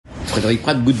Frédéric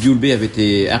Prat, Goutte du Houlbet avait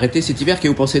été arrêté cet hiver. Qu'est-ce que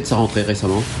vous pensez de sa rentrée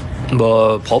récemment?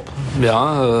 Propre,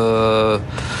 bien.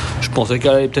 Je pensais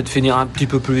qu'elle allait peut-être finir un petit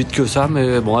peu plus vite que ça,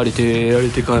 mais bon, elle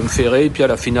était quand même ferrée. Et puis à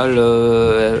la finale,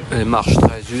 elle marche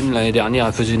 13-1. L'année dernière,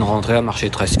 elle faisait une rentrée, elle marchait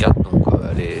 13-4. Donc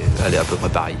elle est à peu près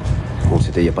pareille. Bon,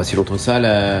 c'était il n'y a pas si longtemps que ça.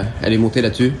 Elle est montée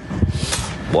là-dessus.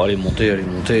 Bon, elle est montée.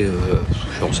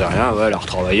 J'en sais rien. Ouais, elle a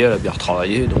retravaillé, elle a bien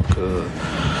retravaillé. Donc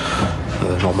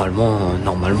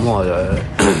normalement,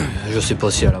 je sais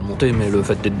pas si elle a monté, mais le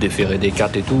fait d'être déféré des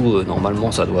 4 et tout,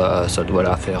 normalement, ça doit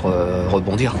la faire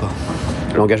rebondir, quoi.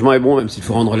 L'engagement est bon, même s'il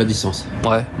faut rendre la distance.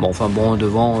 Ouais,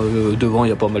 devant, il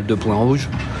y a pas mal de points rouges.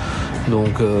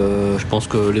 Donc, je pense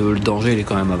que le danger, il est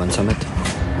quand même à 25 mètres.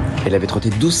 Elle avait trotté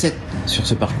 12-7 sur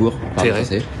ce parcours.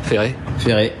 Ferré.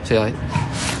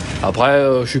 Après,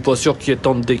 je suis pas sûr qu'il y ait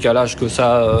tant de décalage que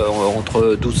ça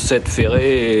entre 12-7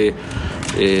 ferré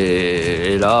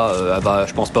et là,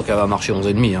 je pense pas qu'elle va marcher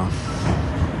 11,5. Hein.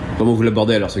 Comment vous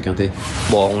l'abordez alors ce Quinté?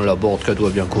 Bon, on l'aborde qu'elle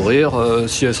doit bien courir.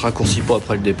 Si elle se raccourcit pas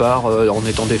après le départ, en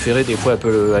étant déférée, des fois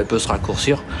elle peut se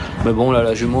raccourcir. Mais bon, là,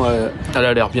 la jument, elle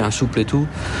a l'air bien souple et tout.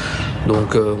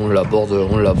 Donc on l'aborde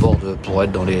pour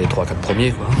être dans les 3-4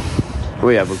 premiers, quoi.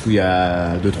 Oui, il y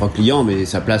a 2-3 clients, mais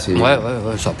sa place est... Ouais,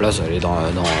 sa place, elle est dans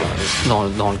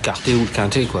le quarté ou le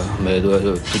quinté, quoi. Mais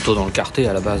plutôt dans le quarté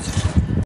à la base.